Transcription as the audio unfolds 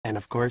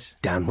of course,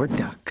 Downward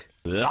Duck.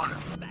 Can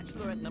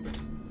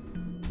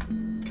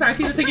I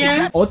see this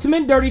again?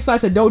 Ultimate Dirty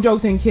Slash of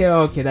Dojokes and Kill.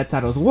 Okay, that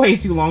title's way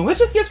too long. Let's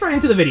just get straight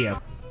into the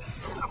video.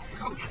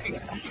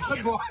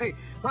 Good boy.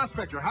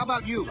 Prospector, how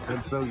about you?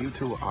 And so you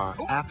two are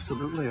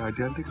absolutely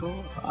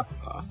identical?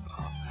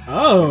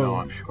 Oh. You know,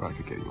 I'm sure I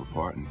could get you a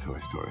part in Toy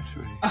Story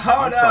 3.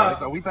 Hold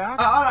up. Are we back?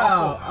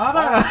 Hold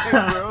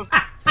up.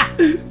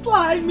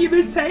 Slide me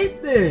the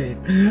tape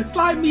then.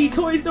 Slide me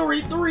Toy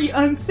Story 3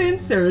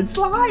 uncensored.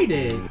 Slide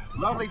it.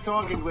 Lovely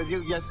talking with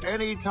you. Yes,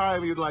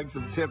 anytime you'd like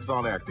some tips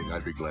on acting,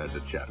 I'd be glad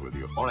to chat with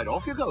you. All right,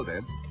 off you go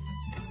then.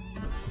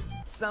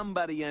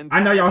 Somebody I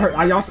know y'all heard.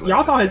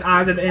 Y'all saw his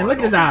eyes at the end. Look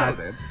at his eyes.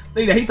 Look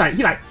at that. He's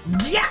like,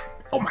 yeah.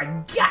 Oh my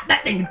god,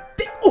 that thing.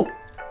 Oh.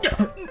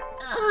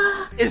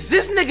 Is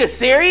this nigga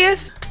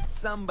serious?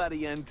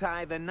 Somebody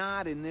untie the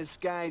knot in this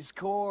guy's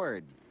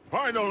cord.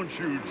 Why don't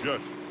you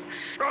just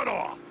shut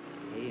off?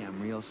 Hey,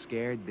 I'm real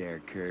scared there,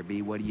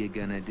 Kirby. What are you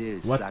gonna do?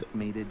 What Suck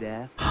me to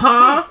death?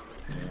 Huh?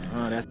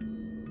 Oh, that's...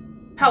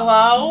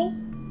 Hello?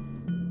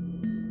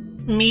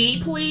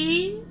 Me,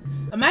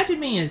 please? Imagine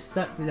being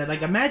sucked to death.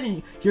 Like,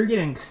 imagine you're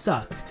getting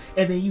sucked,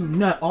 and then you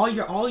nut. All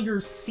your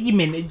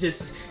semen, it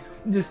just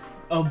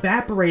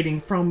evaporating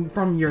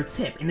from your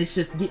tip, and it's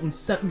just getting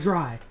sucked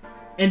dry.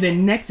 And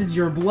then next is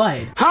your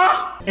blood.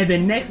 Huh? And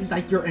then next is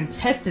like your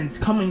intestines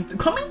coming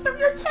through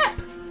your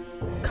tip.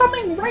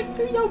 Coming right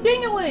through your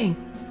ding-a-ling.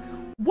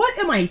 What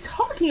am I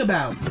talking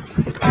about?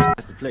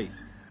 That's the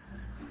place.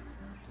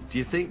 Do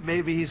you think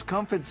maybe he's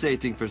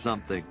compensating for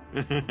something?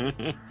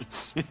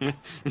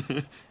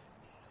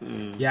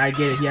 Yeah, I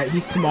get it. Yeah,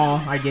 he's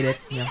small. I get it.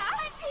 Yeah.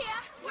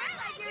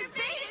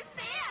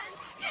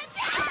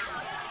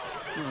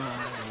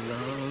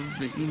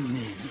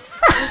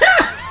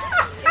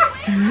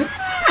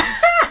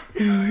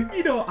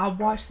 You know, I've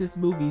watched this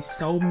movie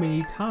so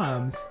many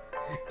times,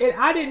 and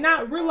I did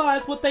not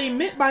realize what they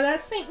meant by that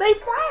scene. They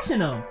flashing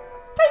them.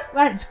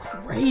 That's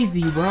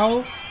crazy,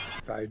 bro.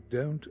 I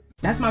don't.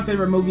 That's my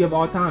favorite movie of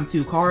all time,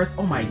 too. Cars.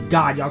 Oh my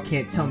god, y'all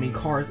can't tell me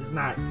Cars is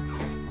not.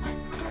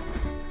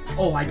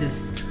 Oh, I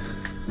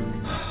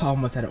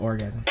almost had an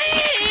orgasm.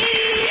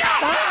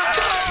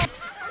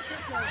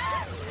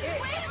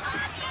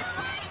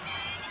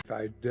 If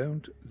I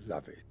don't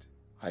love it,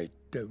 I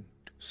don't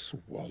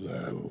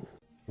swallow.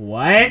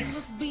 What?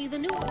 Must be the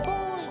new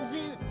boys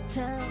in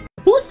town.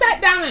 Who sat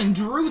down and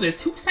drew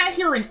this? Who sat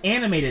here and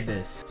animated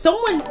this?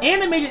 Someone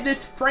animated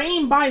this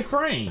frame by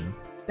frame.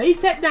 They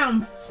sat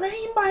down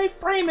frame by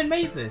frame and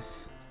made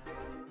this.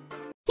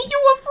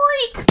 You a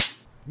freak!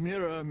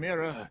 Mirror,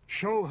 mirror,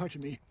 show her to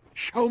me.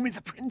 Show me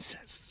the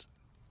princess.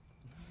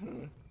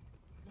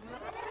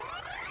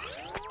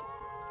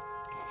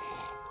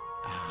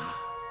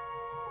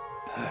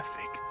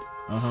 Perfect.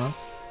 Uh-huh.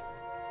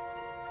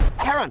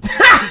 Heron.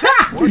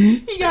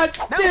 He got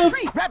stiff. Mouse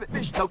tree, rabbit,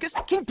 fish, locust,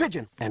 king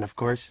pigeon. And of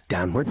course,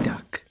 Downward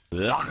Duck.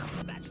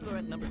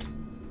 Bachelorette number...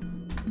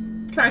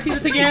 Can I see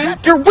this again?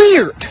 You're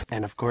weird!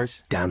 And of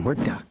course,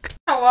 Downward Duck.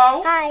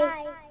 Hello?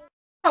 Hi.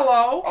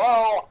 Hello?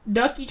 Oh.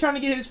 Ducky trying to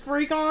get his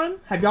freak on?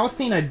 Have y'all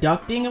seen a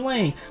duck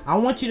ding-a-ling? I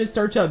want you to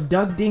search up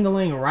duck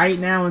ding-a-ling right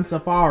now in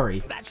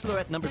Safari.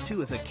 Bachelorette number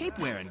 2 is a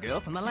cape-wearing girl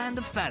from the land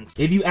of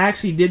fancy. If you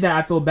actually did that,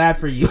 I feel bad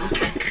for you. I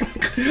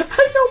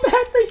feel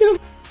bad for you.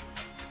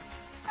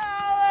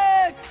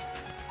 Alex!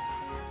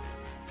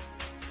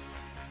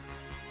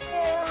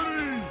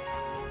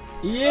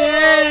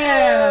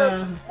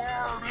 Yeah!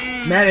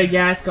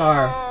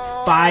 Madagascar.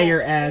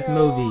 Fire-ass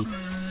movie.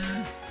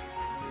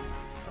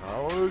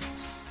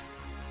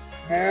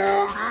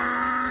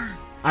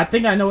 I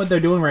think I know what they're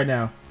doing right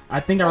now. I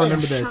think I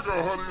remember this.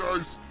 Sugar, honey,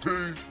 iced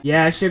tea.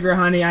 Yeah, sugar,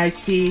 honey,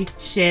 iced tea.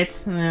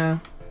 Shit. Yeah.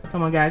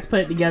 Come on, guys.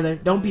 Put it together.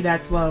 Don't be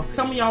that slow.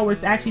 Some of y'all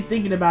was actually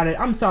thinking about it.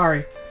 I'm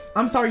sorry.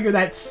 I'm sorry you're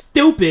that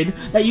stupid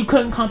that you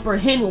couldn't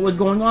comprehend what was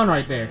going on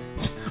right there.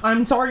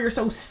 I'm sorry you're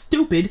so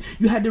stupid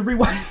you had to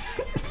rewind.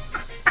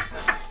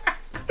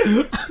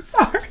 I'm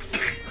sorry.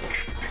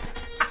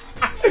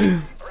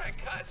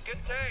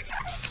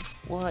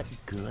 What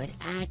good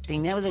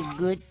acting. That was a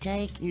good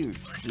take. You're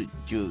such a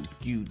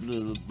cute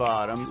little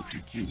bottom. Look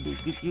at you,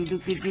 look at you,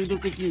 look at you,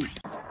 look at you.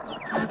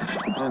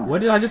 What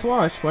did I just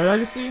watch? What did I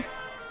just see?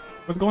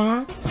 What's going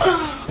on?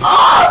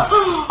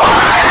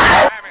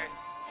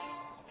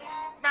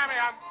 Mammy,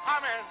 I'm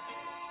coming.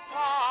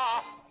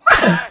 Oh,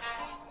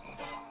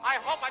 I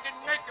hope I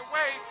didn't make you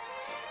wait.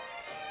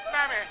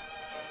 Mammy,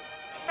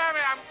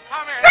 I'm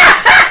coming.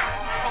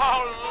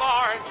 Oh,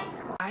 Lord.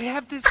 I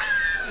have this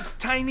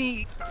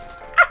tiny...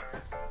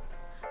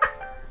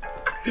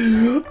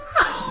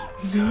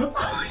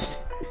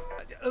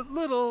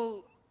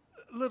 little...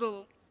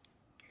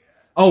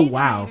 Oh,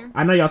 wow.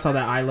 I know y'all saw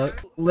that eye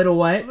look. Little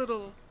what?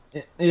 Little...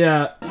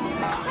 Yeah.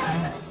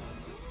 I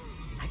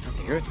thought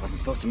the Earth wasn't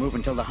supposed to move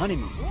until the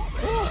honeymoon.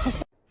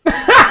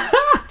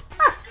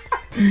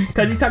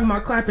 Because he's talking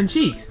about clapping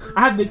cheeks.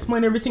 I have to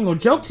explain every single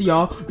joke to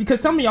y'all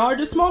because some of y'all are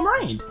just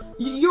small-brained.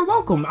 You're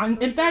welcome.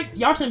 In fact,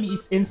 y'all shouldn't be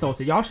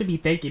insulted. Y'all should be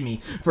thanking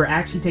me for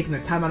actually taking the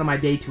time out of my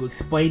day to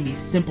explain these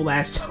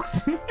simple-ass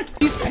jokes.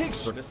 These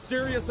pigs are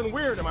mysterious and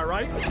weird, am I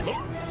right?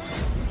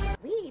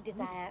 We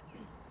desire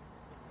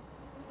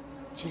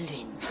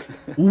children.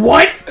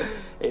 What?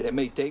 Hey, that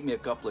may take me a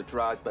couple of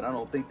tries, but I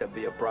don't think that'd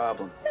be a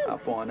problem. I'll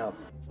phone up.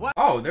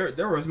 Oh,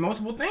 there was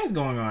multiple things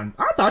going on.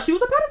 I thought she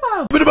was a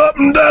pedophile.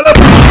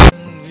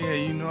 Yeah,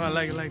 you know I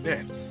like it like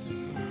that.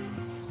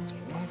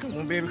 Come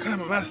on, baby,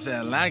 come on my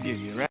saddle. I give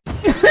you right.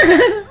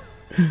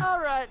 All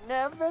right,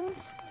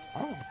 Nevins.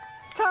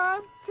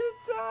 Time to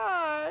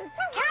die.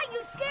 How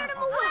you scared him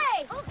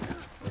away?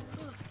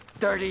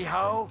 Dirty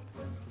hoe.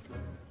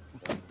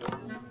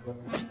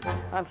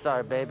 I'm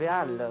sorry, baby.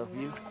 I love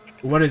you.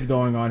 What is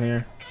going on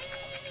here?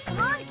 Come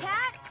on,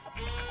 cat.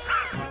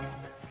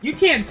 You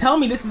can't tell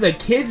me this is a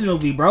kids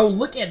movie, bro.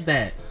 Look at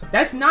that.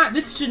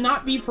 This should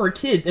not be for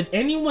kids. If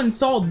anyone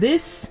saw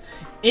this,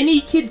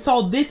 any kid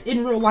saw this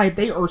in real life,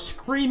 they are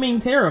screaming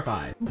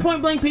terrified.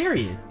 Point blank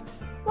period.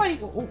 Like,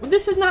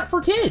 this is not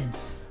for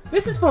kids.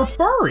 This is for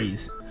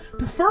furries.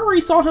 The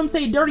furries saw him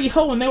say dirty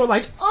hoe and they were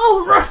like,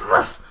 oh, ruff,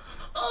 ruff.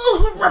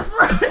 Oh, ruff,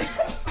 ruff.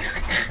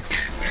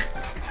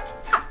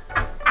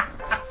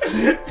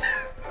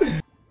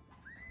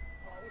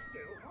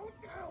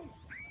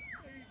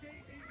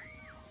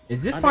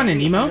 Is this Finding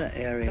Nemo?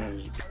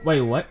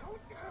 Wait, what?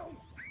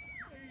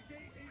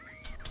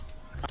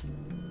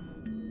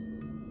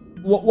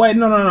 Wait,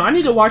 no. I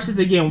need to watch this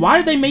again. Why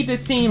did they make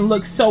this scene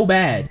look so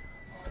bad?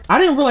 I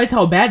didn't realize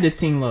how bad this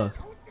scene looked.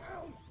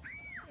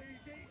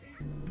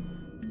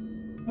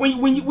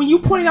 When you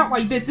point it out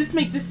like this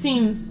makes this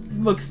scene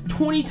looks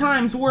 20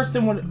 times worse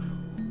than what.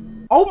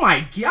 Oh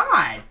my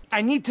god!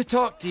 I need to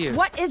talk to you.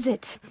 What is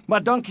it? My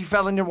donkey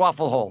fell in your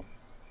waffle hole.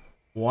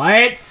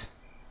 What? It's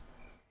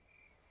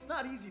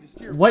not easy to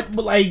steer. What?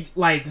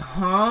 Like,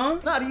 huh?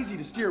 It's not easy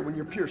to steer when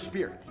you're pure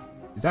spirit.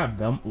 Is that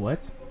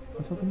what?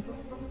 What's happening?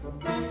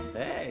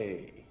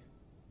 Hey,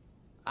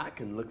 I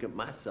can look at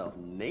myself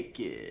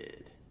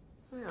naked.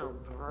 Oh,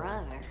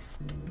 brother.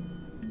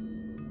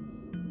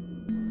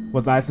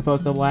 Was I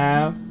supposed to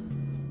laugh?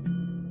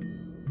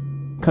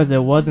 Cause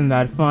it wasn't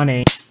that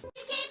funny.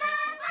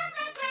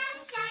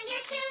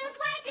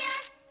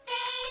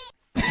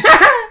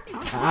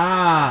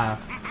 Ah.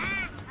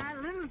 A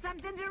little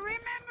something to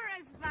remember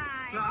us by.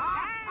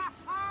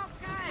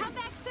 Come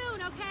back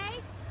soon,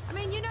 okay? I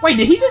mean, you know. Wait,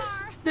 did he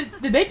just?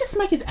 Did they just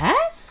smack his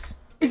ass?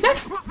 Is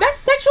that's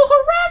sexual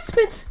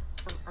harassment?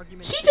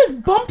 She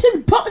just bumped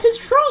his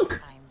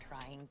trunk.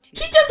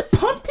 She just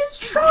pumped his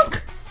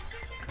trunk.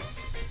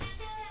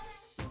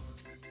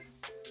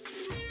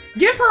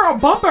 Give her a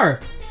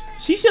bumper.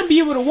 She shouldn't be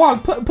able to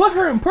walk. Put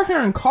her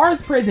in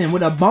Car's prison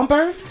with a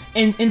bumper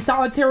in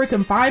solitary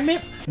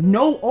confinement.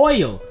 No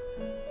oil.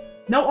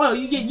 No oil.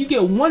 You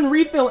get one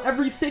refill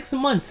every 6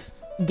 months.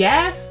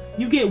 Gas.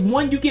 You get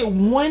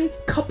one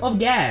cup of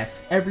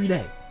gas every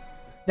day.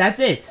 That's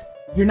it.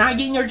 You're not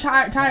getting your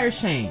tires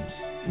changed.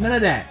 None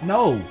of that.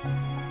 No.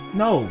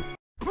 No.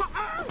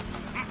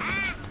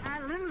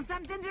 A little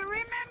something to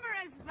remember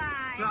us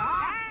by.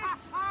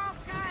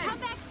 Come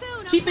back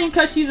soon. She think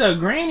cause she's a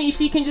granny,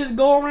 she can just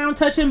go around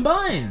touching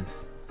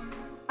buns.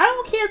 I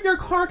don't care if your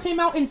car came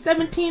out in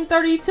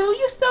 1732,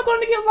 you still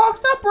gonna get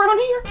locked up around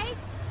here. Hey,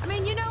 I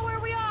mean, you know where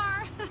we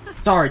are.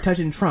 Sorry,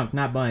 touching trunk,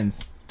 not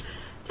buns.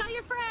 Tell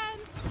your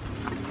friends.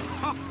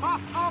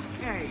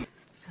 Okay.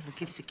 Fellow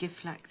gives a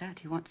gift like that,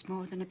 he wants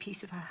more than a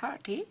piece of her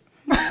heart, eh?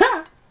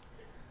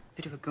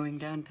 Bit of a going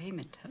down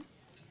payment, huh?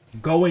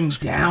 Going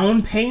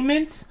down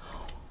payment?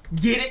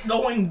 Get it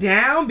going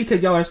down?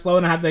 Because y'all are slow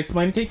and I have to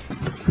explain it to you?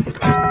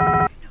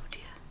 No,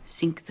 dear.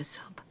 Sink the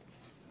sub.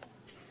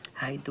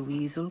 Hide the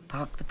weasel,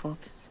 park the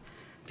porpoise.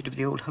 Bit of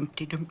the old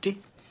Humpty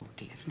Dumpty. Oh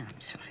dear, no, I'm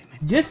sorry, man.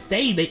 Just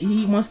say that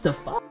he wants to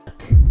fuck.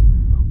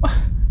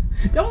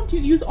 Don't you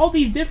use all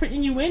these different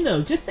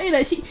innuendos. Just say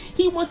that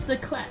he wants to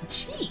clap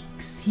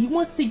cheeks. He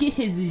wants to get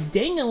his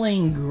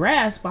dangling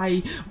grasped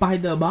by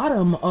the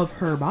bottom of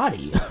her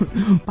body.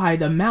 By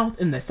the mouth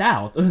in the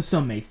south,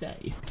 some may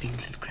say. Being a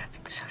little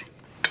graphic, sorry.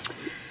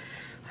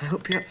 I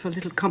hope you're up for a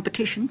little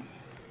competition.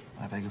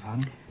 I beg your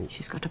pardon?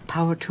 She's got a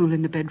power tool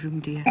in the bedroom,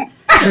 dear.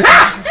 She's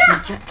got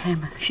a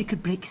jackhammer. She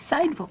could break a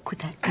sidewalk with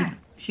that thing.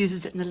 She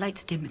uses it in the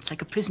lights dim. It's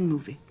like a prison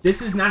movie.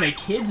 This is not a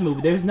kids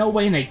movie. There's no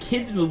way in a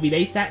kids movie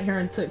they sat here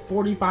and took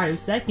 45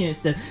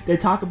 seconds to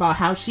talk about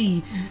how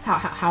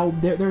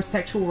their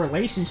sexual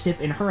relationship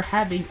and her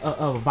having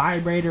a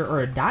vibrator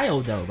or a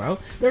dildo, bro.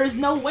 There is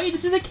no way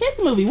this is a kids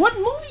movie. What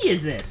movie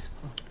is this?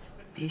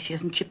 Maybe she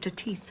hasn't chipped her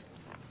teeth.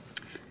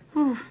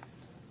 Oh.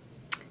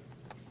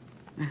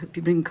 I hope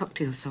you bring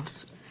cocktail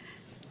sauce.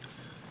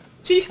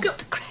 She's got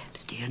the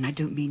crabs, dear, and I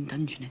don't mean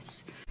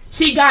Dungeness.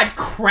 She got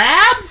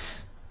crabs?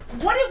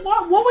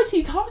 What was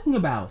she talking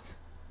about?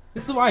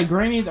 This is why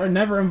grannies are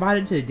never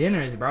invited to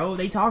dinners, bro.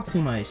 They talk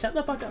too much. Shut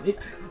the fuck up.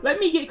 Let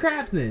me get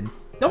crabs then.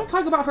 Don't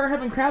talk about her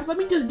having crabs. Let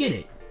me just get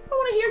it. I don't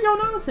want to hear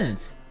your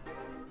nonsense.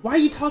 Why are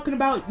you talking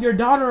about your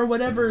daughter or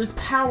whatever's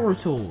power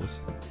tools?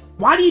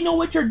 Why do you know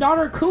what your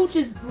daughter Cooch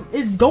is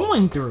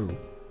going through?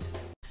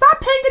 Stop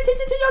paying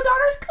attention to your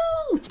daughter's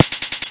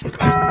Cooch!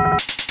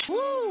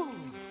 Woo!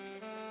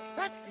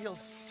 That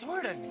feels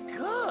sorta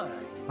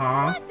good.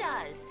 What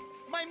does?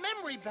 My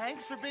memory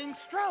banks are being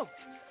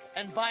stroked.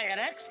 And by an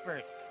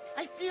expert.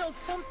 I feel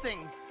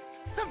something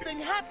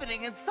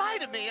happening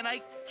inside of me, and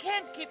I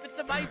can't keep it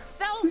to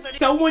myself anymore.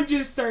 Someone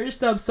just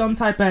searched up some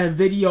type of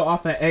video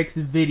off of X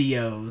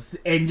videos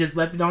and just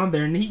left it on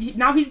there, and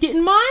now he's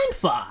getting mind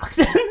fucked.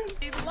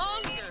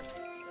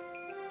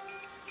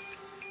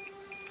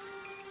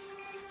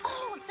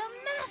 Oh, the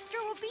master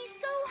will be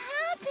so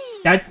happy.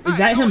 Is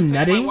that him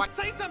nutting?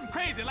 Say something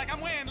crazy like I'm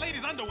wearing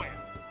ladies' underwear.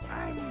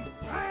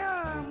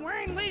 I'm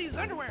wearing ladies'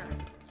 underwear.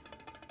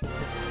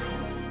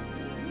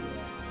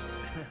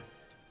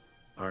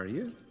 Are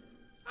you?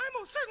 I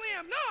most certainly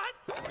am not.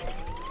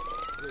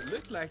 It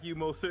looks like you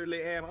most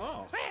certainly am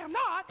all. I am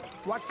not.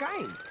 What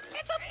kind?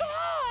 It's a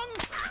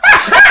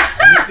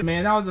thong.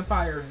 Man, that was a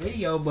fire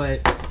video, but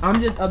I'm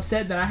just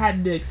upset that I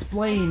had to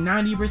explain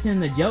 90%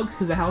 of the jokes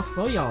because of how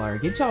slow y'all are.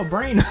 Get y'all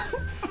brain up.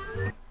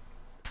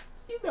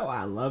 You know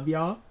I love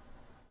y'all.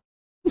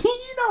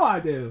 You know I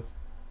do.